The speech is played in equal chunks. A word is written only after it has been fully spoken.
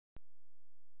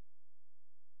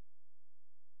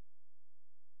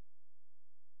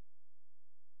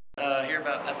here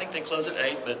about, I think they close at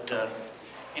 8, but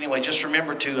anyway, just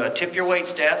remember to tip your wait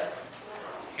staff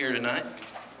here tonight.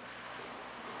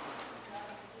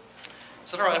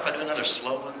 Is it all right if I do another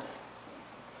slow one?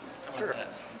 How about that?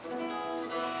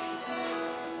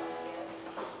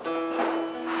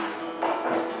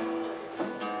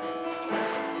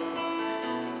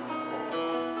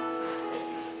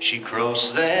 She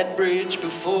crossed that bridge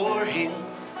before him.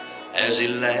 As he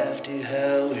laughed at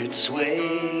how it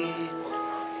swayed,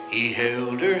 he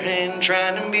held her hand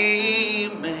trying to be a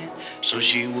man so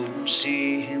she wouldn't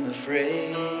see him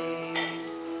afraid.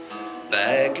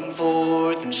 Back and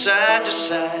forth and side to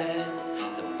side,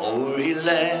 the more he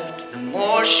laughed, the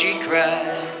more she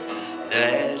cried.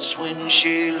 That's when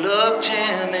she looked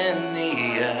him in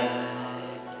the eye.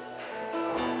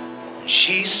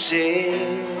 She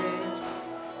said,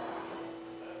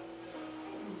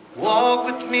 walk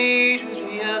with me to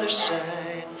the other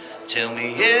side. Tell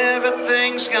me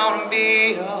everything's gonna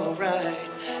be alright.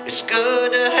 It's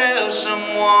good to have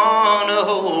someone to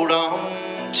hold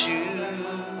on to.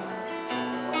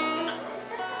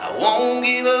 I won't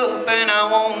give up and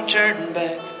I won't turn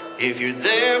back. If you're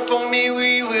there for me,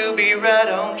 we will be right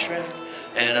on track.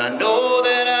 And I know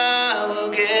that I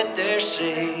will get there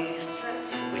safe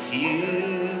with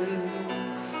you.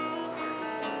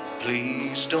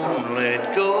 Please don't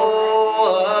let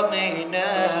go of me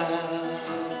now.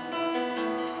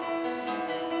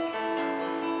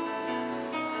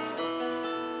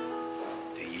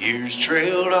 The years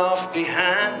trailed off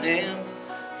behind them,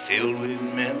 filled with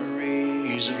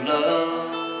memories of love.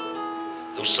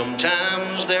 Though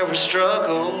sometimes there were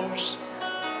struggles,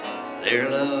 their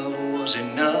love was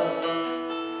enough.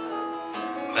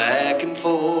 Back and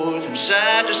forth and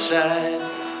side to side,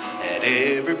 at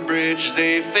every bridge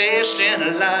they faced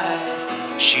in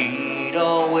life, she'd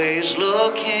always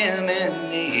look him in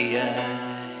the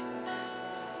eye.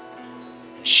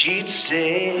 And she'd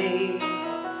say,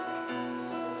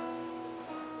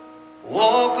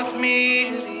 walk with me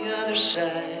to the other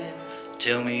side.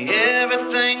 Tell me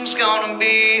everything's gonna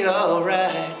be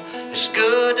alright. It's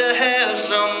good to have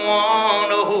someone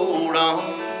to hold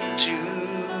on to.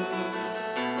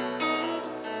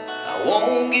 I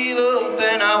won't give up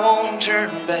and I won't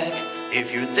turn back.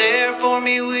 If you're there for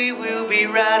me, we will be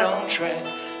right on track.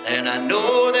 And I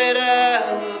know that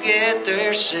I will get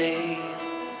there safe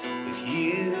with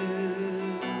you.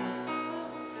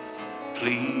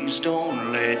 Please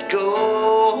don't let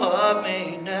go of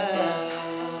me now.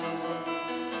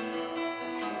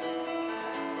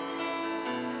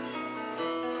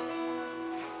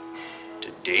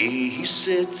 Today he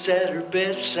sits at her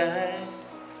bedside,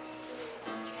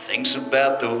 thinks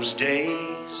about those days.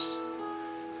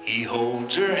 He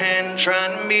holds her hand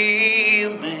trying to be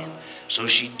a man so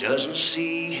she doesn't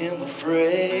see him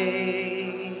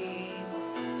afraid.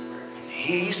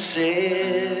 He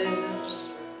says,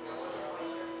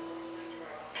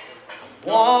 I'm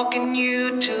walking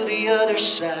you to the other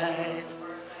side,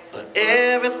 but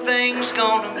everything's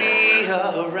gonna be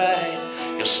alright.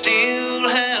 You'll still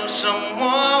have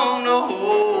someone to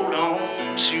hold on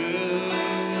to.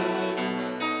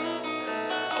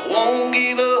 I won't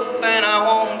give up and I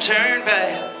won't turn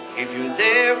back. If you're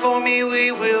there for me,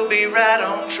 we will be right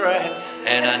on track.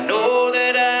 And I know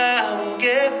that I will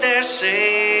get there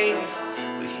safe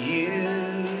with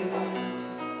you.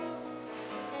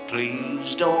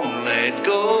 Please don't let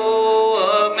go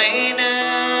of me now.